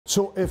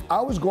So if I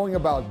was going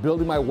about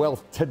building my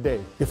wealth today,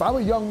 if I'm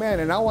a young man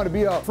and I want to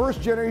be a first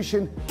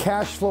generation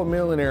cash flow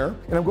millionaire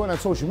and I'm going on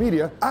social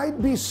media,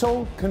 I'd be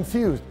so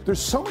confused. There's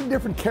so many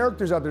different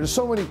characters out there. There's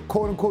so many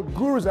quote unquote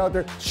gurus out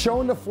there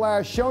showing the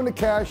flash, showing the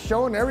cash,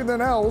 showing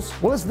everything else.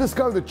 Well, let's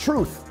discover the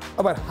truth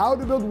about how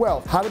to build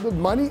wealth, how to build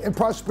money and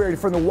prosperity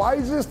from the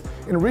wisest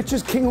and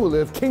richest king who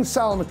lived, King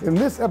Solomon, in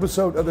this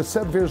episode of the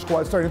 7-Figure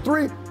Squad, starting in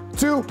 3,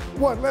 2,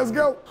 1, let's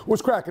go.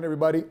 What's cracking,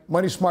 everybody?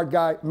 Money Smart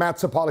Guy, Matt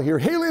Sapaula here,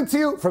 hailing to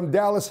you from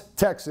Dallas,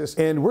 Texas.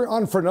 And we're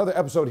on for another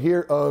episode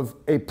here of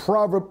a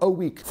proverb a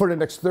week for the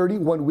next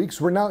 31 weeks.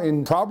 We're now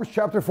in Proverbs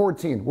chapter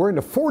 14. We're in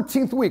the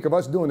 14th week of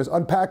us doing this,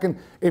 unpacking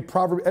a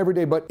proverb every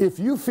day. But if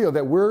you feel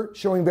that we're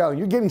showing value,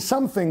 you're getting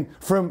something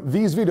from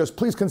these videos,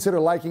 please consider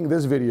liking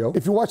this video.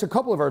 If you watch a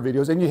couple of our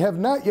videos and you have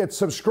not yet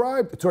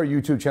subscribed to our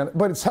YouTube channel,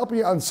 but it's helping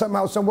you on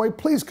somehow, some way,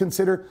 please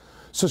consider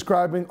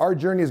subscribing. Our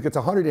journey is get to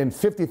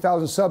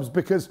 150,000 subs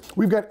because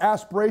we've got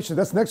aspirations.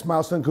 That's the next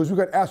milestone, because we've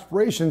got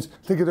aspirations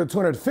to get to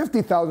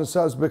 250,000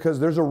 subs, because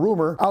there's a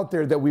rumor out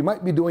there that we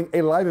might be doing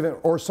a live event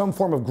or some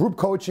form of group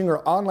coaching or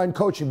online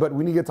coaching, but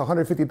we need to get to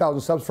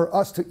 150,000 subs for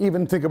us to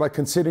even think about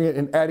considering it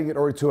and adding it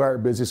over to our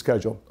busy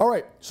schedule. All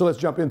right, so let's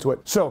jump into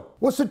it. So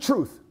what's the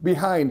truth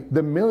behind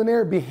the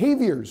millionaire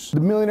behaviors, the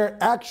millionaire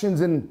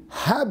actions and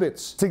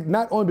habits to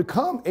not only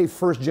become a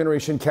first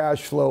generation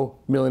cash flow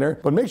millionaire,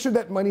 but make sure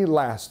that money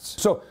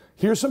lasts? So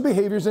here's some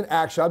behaviors in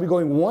action. I'll be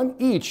going one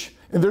each,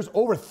 and there's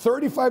over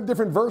 35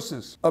 different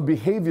verses of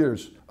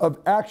behaviors, of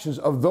actions,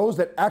 of those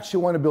that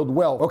actually want to build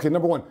wealth. Okay,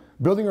 number one,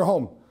 building your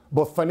home,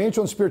 both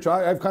financial and spiritual.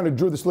 I've kind of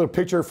drew this little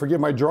picture, forgive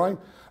my drawing,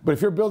 but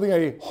if you're building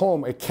a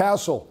home, a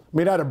castle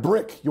made out of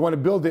brick, you want to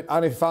build it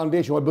on a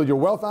foundation. You want to build your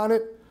wealth on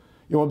it.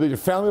 You want to build your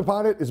family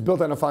upon it. It's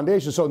built on a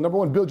foundation. So number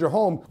one, build your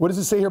home. What does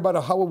it say here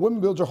about how a woman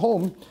builds her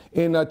home?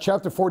 In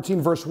chapter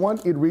 14, verse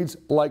 1, it reads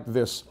like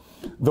this.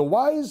 The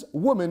wise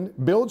woman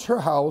builds her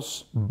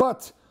house,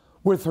 but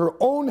with her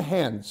own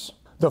hands.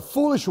 The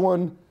foolish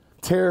one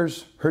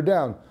tears her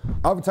down.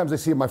 Oftentimes I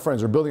see my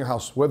friends are building a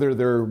house, whether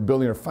they're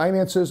building their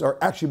finances or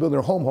actually building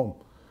their home.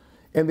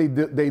 And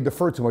they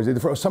defer too much. They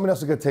defer. Somebody else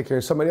is going to take care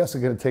of it. Somebody else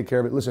is going to take care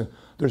of it. Listen,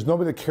 there's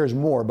nobody that cares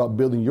more about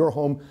building your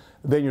home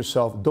than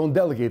yourself. Don't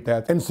delegate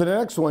that. And so the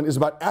next one is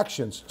about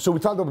actions. So we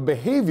talked about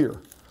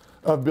behavior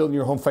of building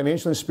your home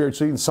financially and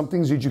spiritually, and some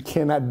things that you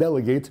cannot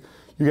delegate.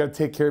 You got to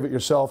take care of it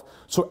yourself.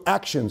 So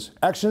actions.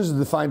 Actions is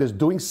defined as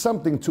doing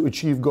something to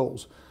achieve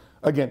goals.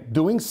 Again,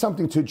 doing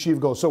something to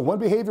achieve goals. So one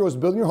behavior was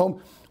building your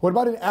home. What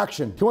about an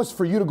action? He wants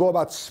for you to go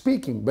about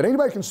speaking. But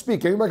anybody can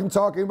speak. Anybody can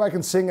talk. Anybody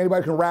can sing.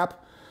 Anybody can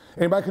rap.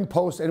 Anybody can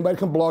post. Anybody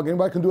can blog.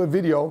 Anybody can do a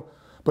video.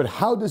 But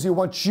how does he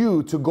want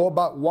you to go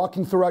about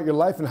walking throughout your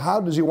life? And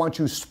how does he want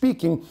you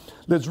speaking?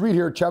 Let's read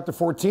here chapter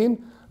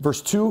 14,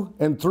 verse 2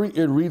 and 3.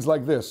 It reads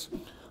like this.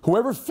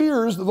 Whoever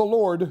fears the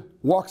Lord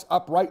walks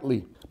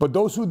uprightly, but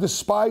those who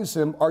despise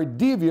him are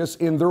devious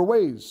in their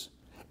ways.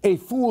 A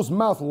fool's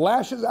mouth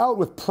lashes out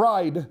with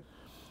pride,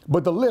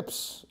 but the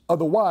lips of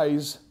the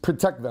wise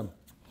protect them.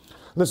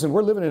 Listen,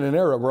 we're living in an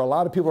era where a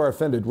lot of people are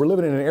offended. We're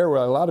living in an era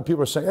where a lot of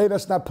people are saying, hey,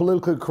 that's not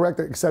politically correct,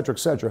 etc.,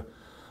 etc.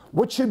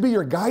 What should be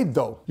your guide,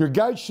 though? Your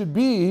guide should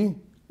be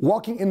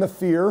walking in the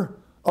fear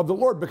of the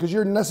Lord, because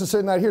you're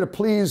necessarily not here to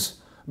please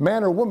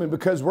man or woman,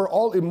 because we're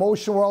all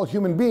emotional, we're all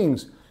human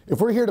beings. If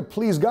we're here to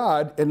please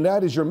God, and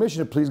that is your mission,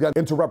 to please God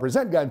and to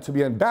represent God, and to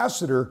be an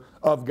ambassador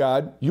of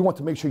God, you want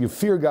to make sure you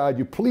fear God,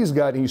 you please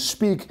God, and you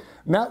speak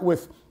not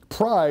with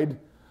pride,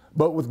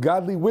 but with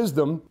godly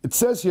wisdom. It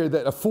says here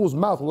that a fool's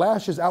mouth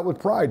lashes out with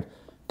pride.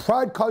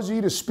 Pride causes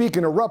you to speak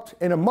and erupt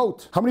and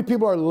emote. How many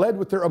people are led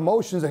with their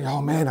emotions and,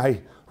 oh man,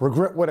 I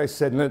regret what I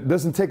said. And it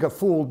doesn't take a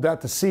fool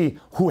that to see,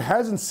 who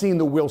hasn't seen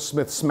the Will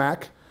Smith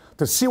smack,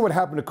 to see what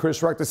happened to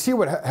Chris Rock, to see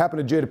what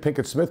happened to Jada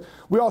Pinkett Smith.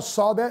 We all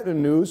saw that in the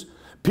news.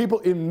 People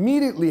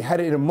immediately had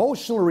an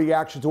emotional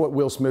reaction to what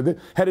Will Smith did,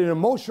 had an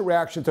emotional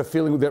reaction to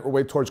feeling that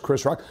way towards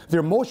Chris Rock,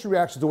 their emotional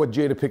reaction to what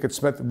Jada Pinkett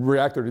Smith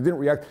reacted or didn't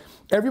react.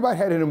 Everybody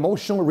had an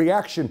emotional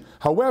reaction.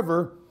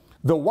 However,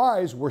 the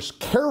wise were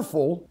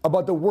careful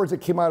about the words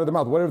that came out of their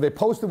mouth. Whatever they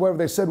posted, whatever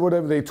they said,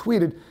 whatever they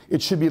tweeted, it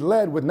should be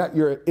led with not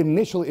your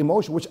initial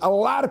emotion, which a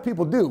lot of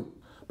people do.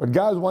 But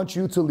God wants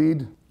you to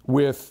lead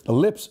with the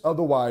lips of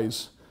the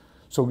wise.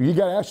 So you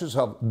got to ask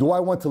yourself, do I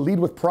want to lead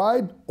with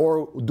pride,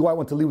 or do I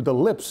want to lead with the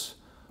lips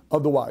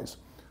of the wise?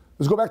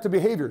 Let's go back to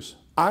behaviors.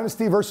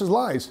 Honesty versus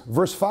lies.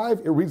 Verse 5,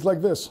 it reads like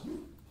this.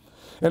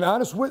 An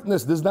honest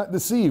witness does not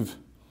deceive,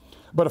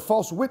 but a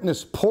false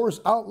witness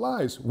pours out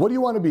lies. What do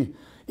you want to be?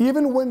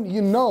 Even when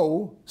you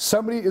know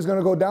somebody is going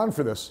to go down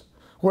for this.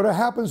 What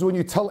happens when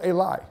you tell a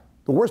lie?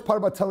 The worst part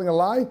about telling a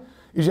lie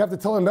is you have to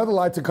tell another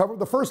lie to cover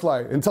the first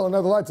lie, and tell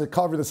another lie to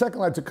cover the second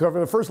lie to cover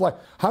the first lie.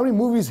 How many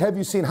movies have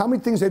you seen? How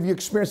many things have you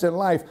experienced in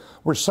life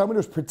where somebody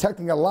was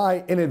protecting a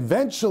lie and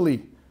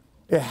eventually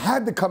it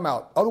had to come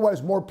out?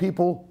 Otherwise, more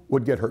people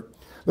would get hurt.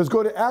 Let's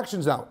go to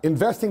actions now.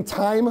 Investing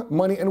time,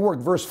 money, and work.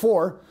 Verse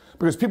 4,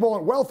 because people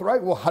want wealth,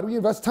 right? Well, how do we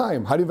invest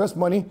time? How do you invest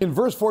money? In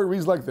verse 4, it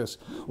reads like this.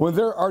 When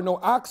there are no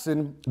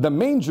oxen, the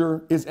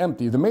manger is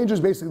empty. The manger is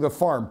basically the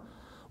farm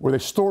where they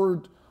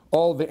stored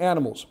all the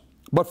animals.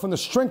 but from the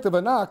strength of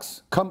an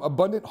ox come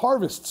abundant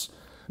harvests.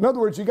 In other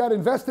words, you got to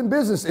invest in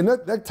business. In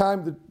that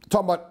time,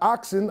 talking about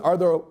oxen are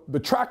the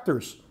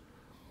tractors.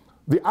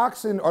 The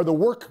oxen are the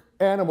work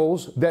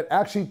animals that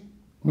actually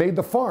made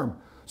the farm.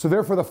 So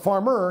therefore, the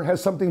farmer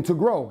has something to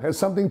grow, has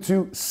something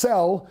to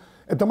sell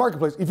at the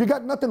marketplace. If you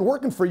got nothing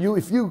working for you,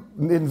 if you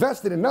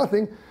invested in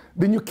nothing,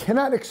 then you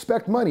cannot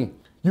expect money.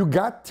 You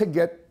got to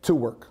get to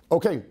work.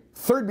 Okay,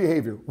 third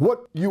behavior.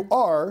 What you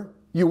are,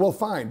 you will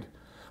find.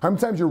 How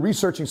many times you're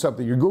researching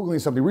something, you're Googling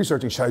something,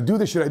 researching, should I do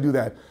this, should I do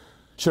that?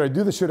 Should I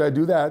do this, should I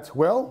do that?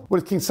 Well, what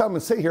does King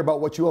Solomon say here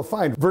about what you will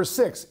find? Verse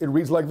 6, it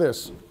reads like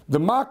this. The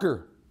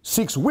mocker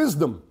seeks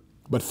wisdom,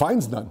 but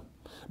finds none.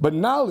 But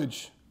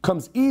knowledge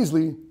comes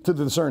easily to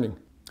the discerning.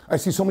 I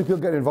see so many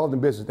people get involved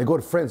in business. They go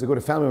to friends, they go to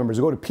family members,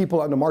 they go to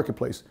people out in the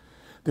marketplace.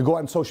 They go out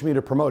on social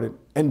media to promote it.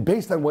 And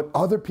based on what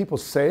other people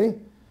say,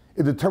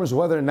 it determines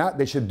whether or not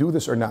they should do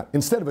this or not.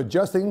 Instead of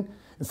adjusting,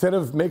 instead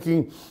of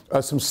making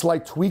some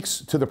slight tweaks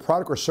to the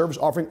product or service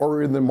offering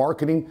or in the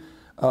marketing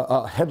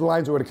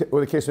headlines or whatever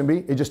the case may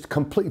be, it just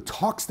completely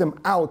talks them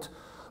out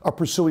of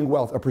pursuing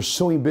wealth, of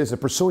pursuing business,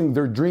 pursuing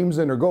their dreams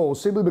and their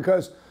goals, simply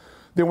because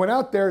they went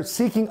out there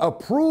seeking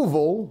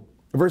approval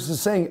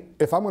versus saying,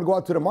 if I'm going to go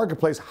out to the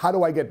marketplace, how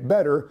do I get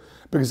better?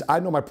 Because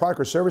I know my product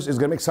or service is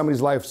going to make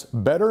somebody's lives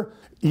better,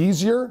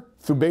 easier,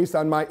 based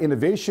on my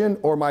innovation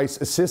or my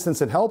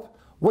assistance and help.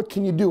 What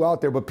can you do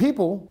out there? But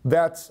people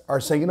that are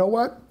saying, you know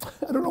what?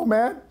 I don't know,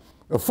 man.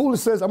 A fool that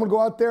says, I'm going to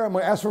go out there, I'm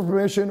going to ask for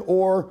permission,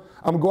 or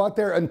I'm going to go out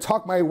there and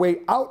talk my way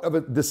out of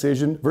a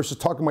decision versus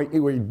talking my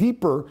way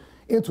deeper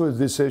into a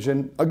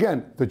decision.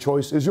 Again, the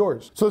choice is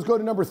yours. So let's go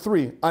to number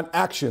 3 on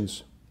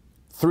actions.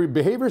 3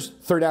 behaviors,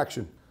 3rd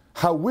action.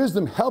 How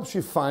wisdom helps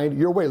you find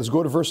your way. Let's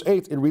go to verse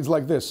 8. It reads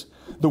like this.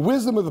 The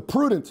wisdom of the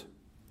prudent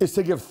is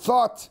to give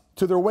thought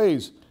to their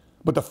ways,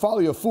 but the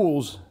folly of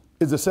fools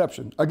is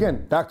deception.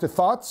 Again, back to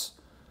thoughts.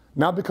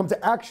 Now become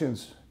to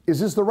actions. Is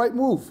this the right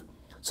move?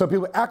 Some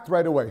people act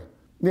right away.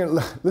 You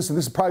know, listen,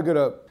 this is probably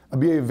going to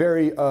be a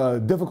very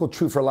difficult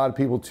truth for a lot of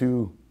people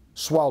to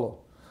swallow.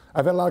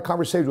 I've had a lot of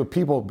conversations with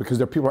people because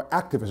people are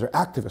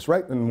activists,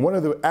 right? And one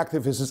of the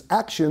activists'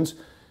 actions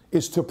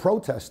is to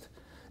protest.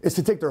 It's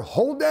to take their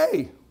whole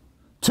day,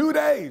 2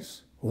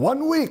 days,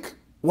 1 week,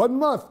 1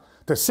 month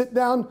to sit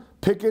down,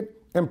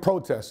 picket, and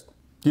protest.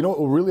 You know what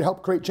will really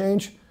help create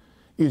change?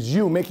 Is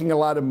you making a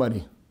lot of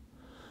money.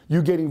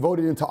 You getting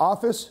voted into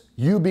office,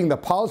 you being the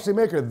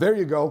policymaker, there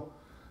you go.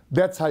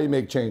 That's how you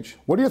make change.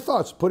 What are your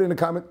thoughts? Put it in the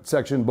comment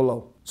section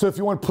below. So if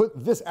you want to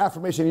put this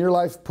affirmation in your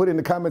life, put it in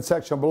the comment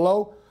section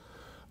below.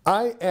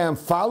 I am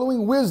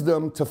following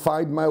wisdom to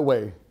find my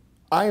way.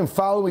 I am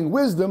following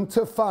wisdom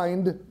to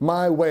find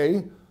my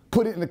way.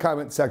 Put it in the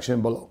comment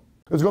section below.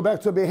 Let's go back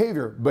to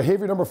behavior.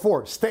 Behavior number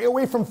 4, stay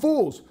away from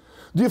fools.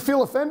 Do you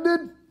feel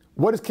offended?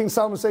 What does King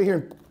Solomon say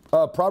here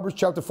in Proverbs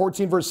chapter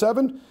 14, verse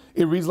 7?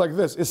 It reads like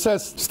this. It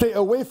says, stay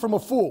away from a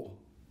fool,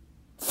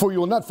 for you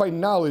will not find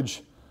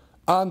knowledge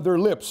on their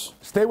lips.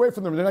 Stay away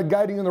from them. They're not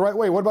guiding you in the right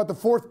way. What about the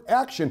 4th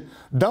action?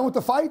 Done with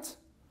the fight?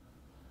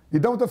 You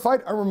done with the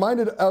fight? I'm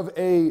reminded of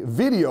a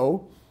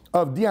video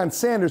of Deion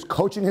Sanders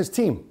coaching his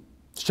team.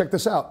 Let's check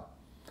this out.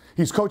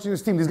 He's coaching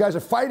his team. These guys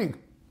are fighting.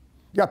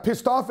 Got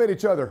pissed off at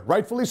each other,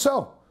 rightfully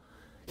so.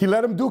 He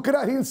let him duke it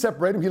out. He didn't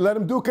separate him. He let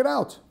him duke it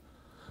out.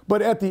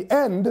 But at the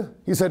end,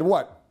 he said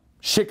what?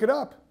 Shake it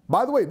up.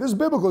 By the way, this is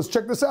biblical. Let's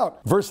check this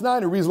out. Verse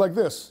 9, it reads like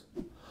this.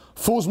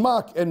 Fools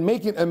mock and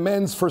making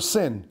amends for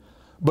sin,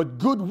 but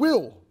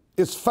goodwill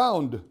is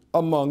found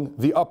among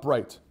the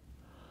upright.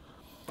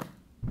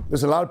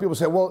 There's a lot of people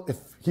say, well, if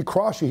he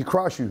crossed you, he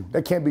crossed you.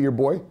 That can't be your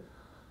boy.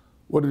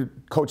 What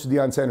did Coach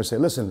Deion Sanders say?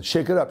 Listen,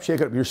 shake it up,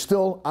 shake it up. You're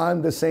still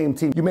on the same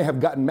team. You may have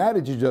gotten mad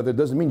at each other. It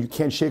doesn't mean you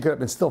can't shake it up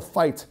and still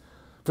fight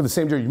for the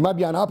same journey. You might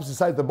be on opposite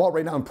sides of the ball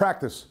right now in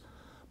practice.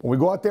 When we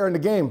go out there in the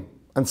game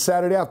on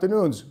Saturday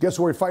afternoons, guess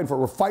what we're fighting for?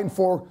 We're fighting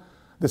for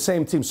the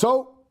same team.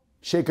 So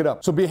shake it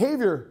up. So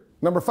behavior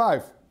number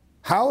 5,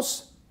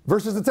 house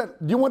versus the tent.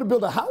 Do you want to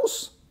build a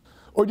house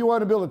or do you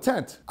want to build a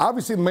tent?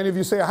 Obviously, many of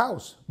you say a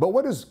house. But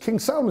what does King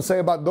Solomon say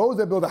about those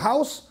that build a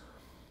house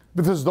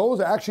versus those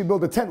that actually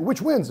build a tent?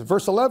 Which wins?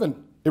 Verse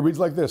 11, it reads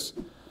like this.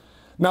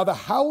 Now the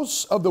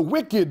house of the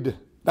wicked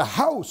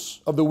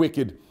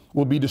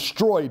will be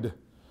destroyed,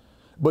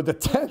 but the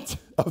tent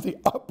of the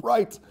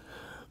upright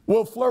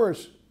will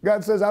flourish.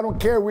 God says, I don't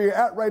care where you're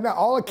at right now.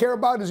 All I care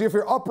about is if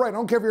you're upright. I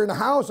don't care if you're in a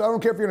house. I don't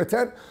care if you're in a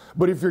tent.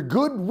 But if you're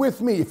good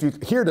with me, if you're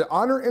here to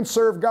honor and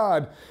serve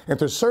God and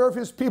to serve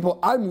his people,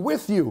 I'm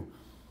with you.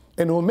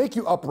 And he will make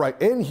you upright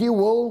and he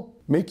will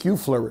make you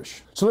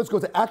flourish. So let's go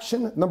to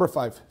action number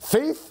 5.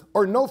 Faith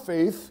or no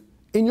faith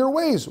in your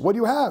ways. What do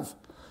you have?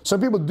 Some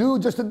people do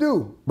just to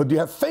do. But do you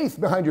have faith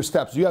behind your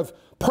steps? Do you have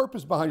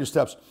purpose behind your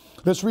steps?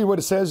 Let's read what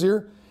it says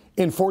here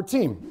in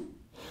 14.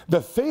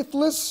 The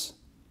faithless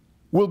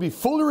will be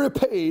fully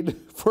repaid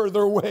for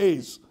their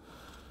ways,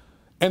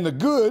 and the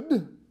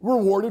good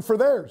rewarded for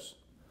theirs.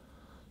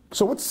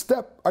 So what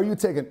step are you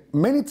taking?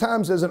 Many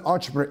times as an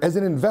entrepreneur, as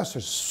an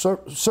investor,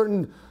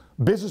 certain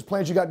business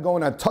plans you got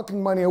going on,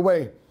 tucking money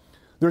away,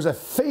 there's a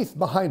faith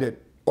behind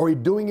it. Or are you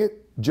doing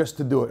it just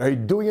to do it? Are you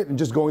doing it and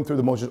just going through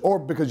the motions? Or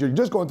because you're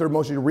just going through the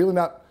motions, you're really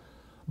not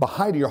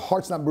behind it. Your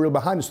heart's not really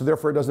behind it, so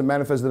therefore it doesn't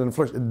manifest it in the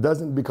flesh. It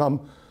doesn't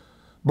become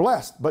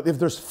blessed. But if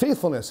there's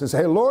faithfulness and say,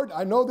 hey, Lord,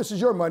 I know this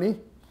is your money.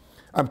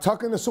 I'm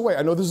tucking this away.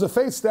 I know this is a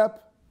faith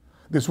step.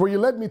 This is where you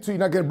led me to. You're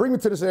not going to bring me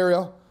to this area.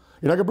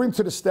 You're not going to bring me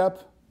to this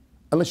step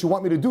unless you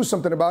want me to do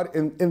something about it.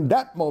 And in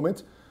that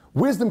moment,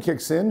 wisdom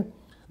kicks in,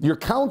 your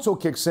counsel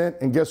kicks in,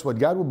 and guess what?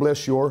 God will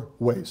bless your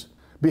ways.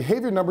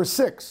 Behavior number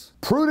 6,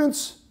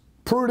 prudence,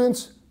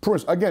 prudence,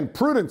 prudence. Again,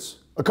 prudence,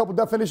 a couple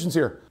definitions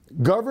here.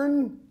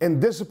 Govern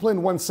and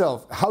discipline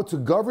oneself. How to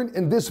govern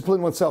and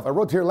discipline oneself. I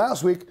wrote here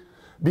last week,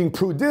 being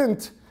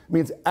prudent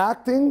means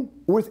acting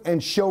with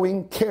and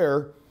showing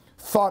care,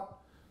 thought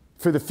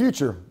for the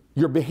future.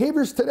 Your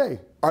behaviors today,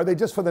 are they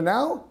just for the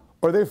now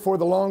or are they for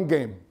the long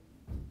game?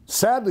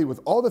 Sadly, with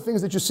all the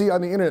things that you see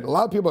on the internet, a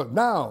lot of people are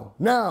now.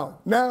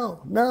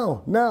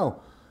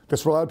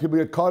 That's where a lot of people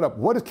get caught up.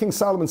 What does King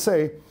Solomon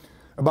say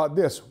about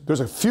this? There's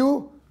a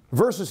few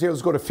verses here.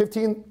 Let's go to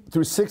 15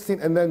 through 16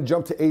 and then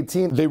jump to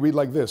 18. They read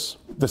like this.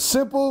 The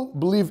simple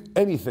believe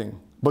anything,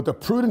 but the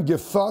prudent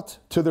give thought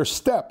to their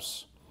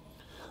steps.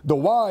 The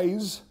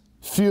wise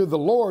fear the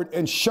Lord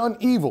and shun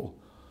evil,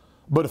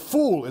 but a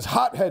fool is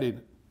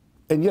hot-headed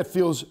and yet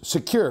feels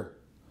secure.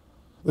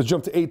 Let's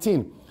jump to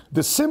 18.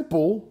 The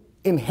simple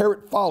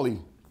inherit folly,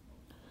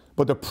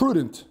 but the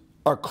prudent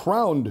are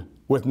crowned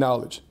with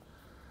knowledge.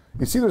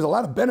 You see, there's a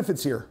lot of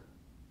benefits here.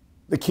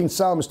 The King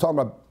Solomon is talking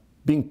about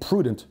being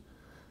prudent,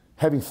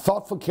 having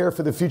thoughtful care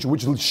for the future,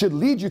 which should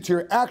lead you to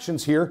your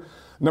actions here.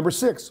 Number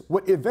 6,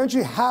 what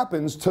eventually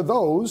happens to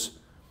those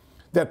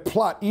that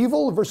plot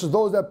evil versus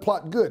those that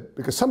plot good.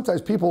 Because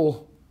sometimes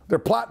people, they're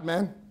plotting,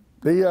 man.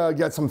 They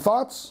get some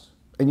thoughts,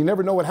 and you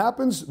never know what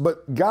happens,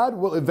 but God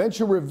will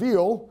eventually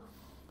reveal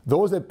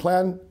those that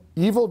plan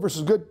evil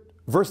versus good.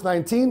 Verse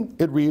 19,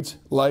 it reads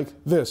like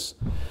this.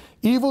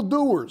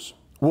 Evildoers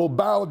will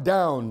bow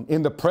down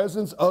in the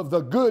presence of the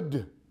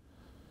good,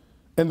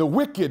 and the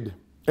wicked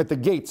at the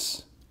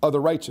gates of the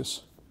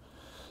righteous.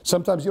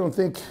 Sometimes you don't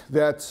think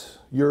that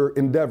your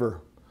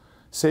endeavor,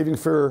 saving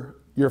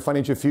for your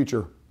financial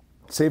future,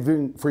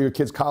 saving for your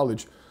kids'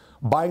 college,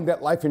 buying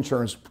that life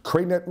insurance,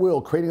 creating that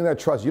will, creating that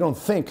trust, you don't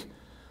think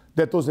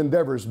that those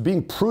endeavors,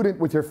 being prudent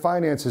with your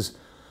finances,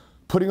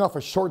 putting off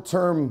a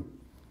short-term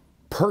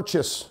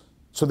purchase,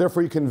 so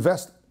therefore you can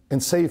invest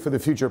and save for the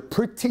future.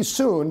 Pretty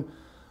soon,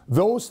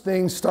 those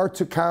things start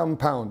to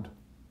compound.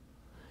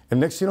 And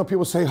next thing you know,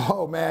 people say,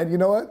 oh man, you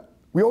know what?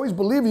 We always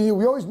believed in you.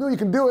 We always knew you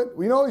could do it.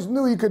 We always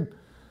knew you could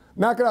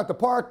knock it out the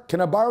park.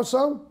 Can I borrow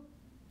some?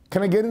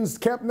 Can I get in this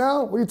camp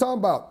now? What are you talking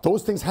about?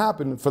 Those things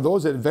happen for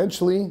those that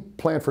eventually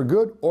plan for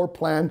good or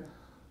plan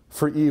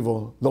for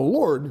evil. The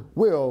Lord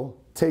will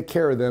take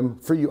care of them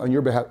for you on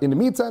your behalf. In the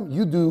meantime,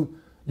 you do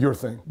your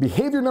thing.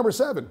 Behavior number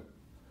 7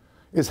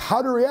 is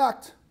how to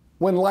react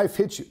when life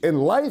hits you.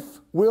 And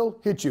life will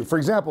hit you. For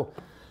example,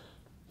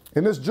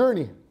 in this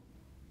journey,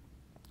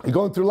 you're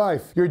going through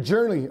life, your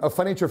journey of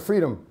financial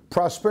freedom,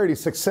 prosperity,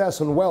 success,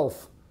 and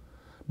wealth,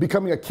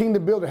 becoming a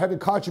kingdom builder, having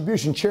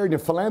contribution, charity,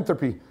 and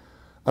philanthropy.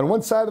 On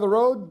one side of the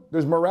road,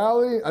 there's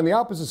morality. On the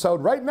opposite side,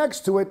 right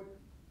next to it,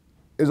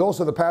 is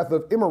also the path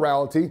of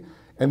immorality.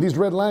 And these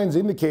red lines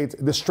indicate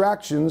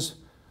distractions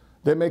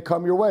that may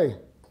come your way.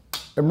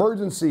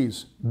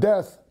 Emergencies,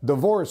 death,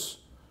 divorce,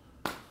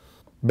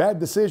 bad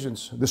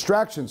decisions,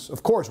 distractions.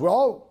 Of course, we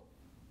all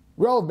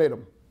have made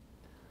them.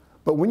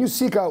 But when you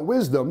seek out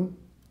wisdom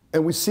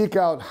and we seek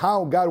out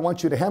how God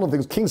wants you to handle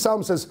things, King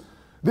Solomon says,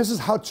 this is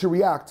how to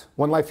react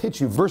when life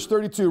hits you. Verse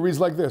 32 reads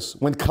like this.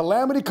 When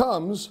calamity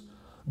comes,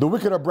 the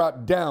wicked are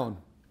brought down.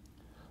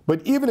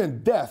 But even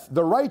in death,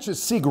 the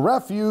righteous seek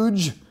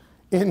refuge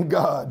in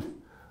God.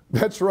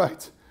 That's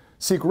right.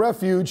 Seek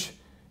refuge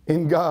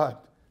in God.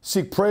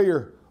 Seek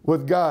prayer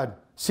with God.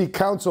 Seek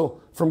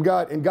counsel from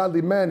God and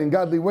godly men and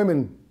godly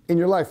women in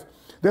your life.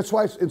 That's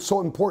why it's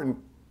so important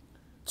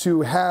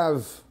to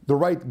have the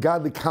right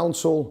godly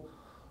counsel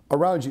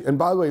around you. And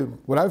by the way,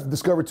 what I've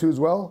discovered too as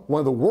well, one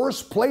of the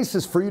worst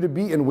places for you to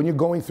be in when you're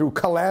going through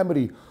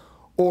calamity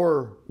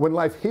or when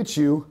life hits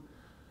you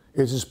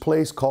is this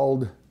place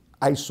called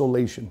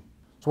isolation.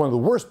 It's one of the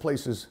worst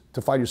places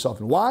to find yourself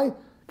in. Why?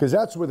 Because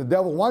that's where the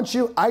devil wants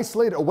you,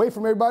 isolated, away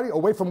from everybody,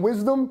 away from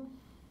wisdom,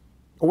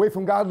 away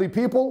from godly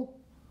people,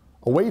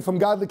 away from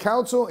godly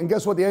counsel. And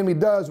guess what the enemy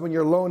does when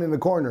you're alone in the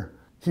corner?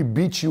 He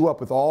beats you up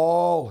with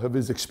all of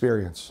his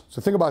experience.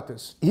 So think about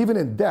this. Even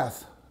in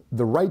death,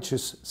 the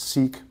righteous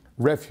seek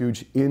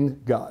refuge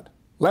in God.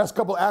 Last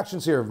couple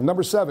actions here.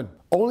 Number 7,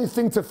 only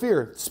thing to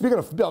fear. Speaking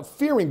about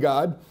fearing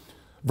God,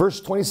 verse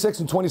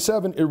 26 and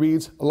 27, it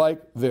reads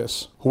like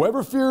this.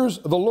 Whoever fears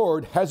the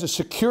Lord has a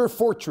secure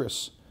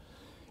fortress,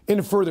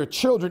 and for their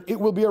children it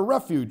will be a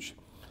refuge.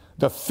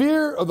 The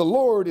fear of the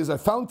Lord is a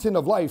fountain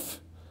of life,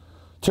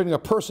 turning a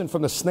person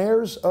from the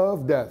snares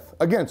of death.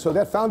 Again, so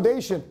that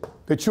foundation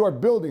that you are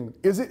building,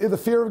 is it the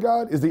fear of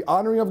God? Is the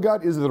honoring of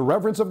God? Is it the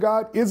reverence of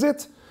God? Is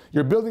it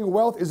you're building a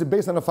wealth? Is it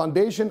based on the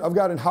foundation of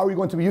God? And how are you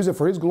going to be using it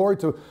for His glory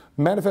to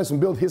manifest and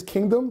build His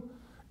kingdom?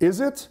 Is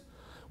it?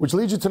 Which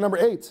leads you to number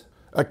 8.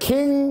 A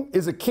king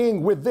is a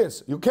king with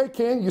this. Okay,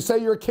 king? You say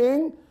you're a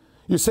king?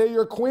 You say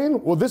you're a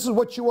queen? Well, this is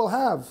what you will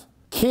have.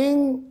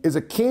 King is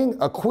a king.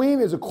 A queen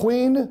is a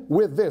queen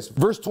with this.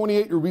 Verse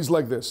 28 it reads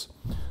like this.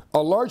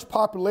 A large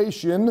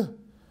population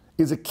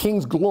is a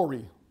king's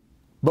glory,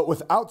 but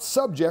without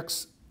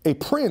subjects, a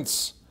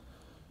prince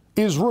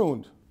is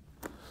ruined.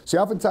 See,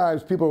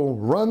 oftentimes people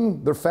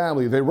run their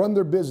family, they run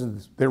their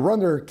business, they run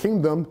their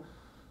kingdom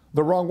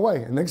the wrong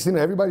way. And next thing you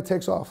know, everybody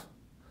takes off.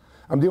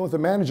 I'm dealing with a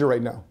manager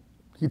right now.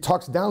 He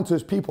talks down to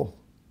his people.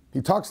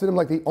 He talks to them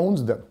like he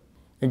owns them.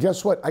 And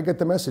guess what? I get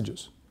the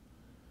messages.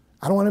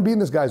 I don't want to be in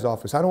this guy's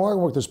office. I don't want to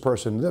work with this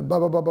person. Blah,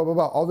 blah, blah, blah, blah,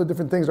 blah. All the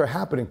different things are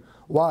happening.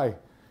 Why?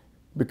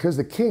 Because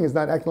the king is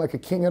not acting like a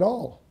king at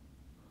all.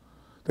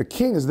 The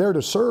king is there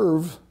to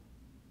serve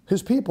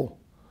his people,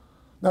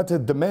 not to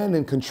demand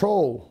and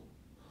control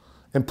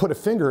and put a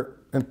finger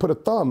and put a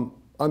thumb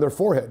on their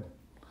forehead.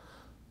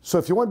 So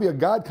if you want to be a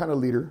God kind of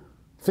leader,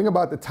 think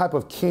about the type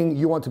of king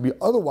you want to be.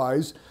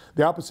 Otherwise,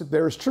 the opposite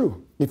there is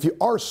true. If you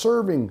are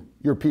serving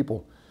your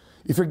people,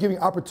 if you're giving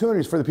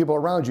opportunities for the people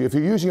around you, if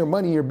you're using your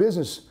money in your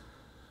business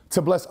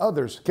to bless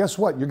others, guess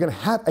what? You're going to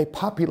have a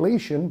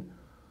population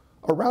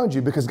around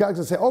you because God's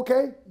going to say,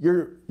 okay,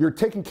 you're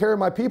taking care of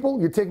my people,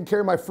 you're taking care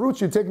of my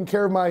fruits, you're taking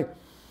care of my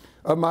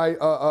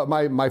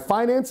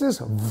finances.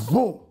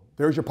 Boom,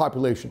 there's your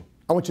population.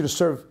 I want you to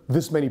serve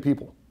this many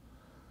people.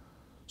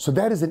 So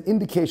that is an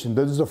indication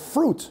that there's a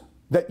fruit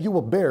that you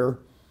will bear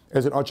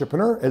as an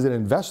entrepreneur, as an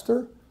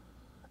investor,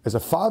 as a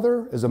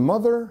father, as a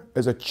mother,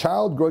 as a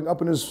child growing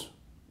up in his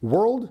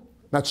world,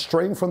 not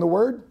straying from the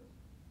word.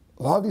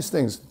 A lot of these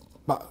things,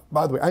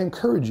 by the way, I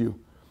encourage you.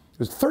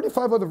 There's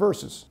 35 other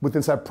verses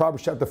inside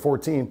Proverbs chapter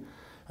 14,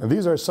 and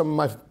these are some of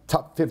my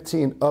top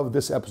 15 of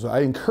this episode. I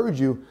encourage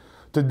you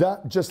to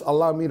not just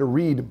allow me to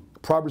read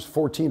Proverbs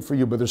 14 for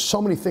you, but there's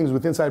so many things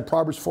inside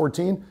Proverbs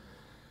 14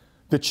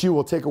 that you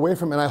will take away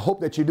from, and I hope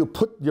that you do.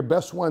 Put your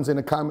best ones in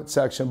the comment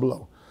section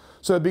below.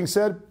 So that being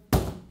said,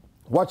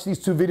 watch these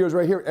two videos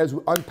right here as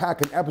we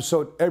unpack an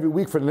episode every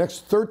week for the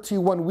next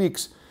 31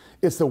 weeks.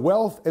 It's the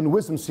Wealth and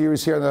Wisdom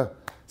series here on the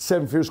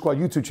 7 Figure Squad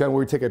YouTube channel, where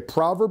we take a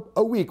proverb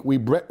a week, we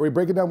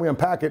break it down, we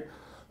unpack it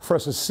for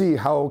us to see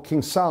how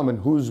King Solomon,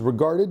 who's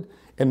regarded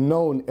and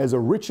known as the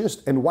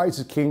richest and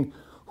wisest king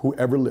who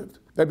ever lived.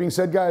 That being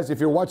said, guys, if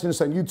you're watching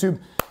this on YouTube,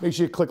 make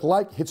sure you click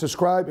like, hit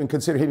subscribe, and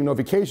consider hitting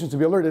notifications to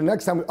be alerted the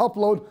next time we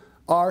upload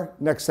our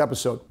next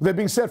episode. That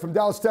being said, from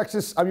Dallas,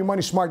 Texas, I'm your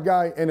money smart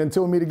guy, and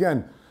until we meet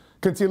again,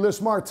 continue to live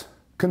smart,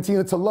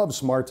 continue to love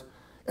smart,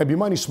 and be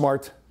money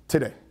smart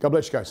today. God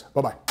bless you guys.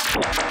 Bye-bye.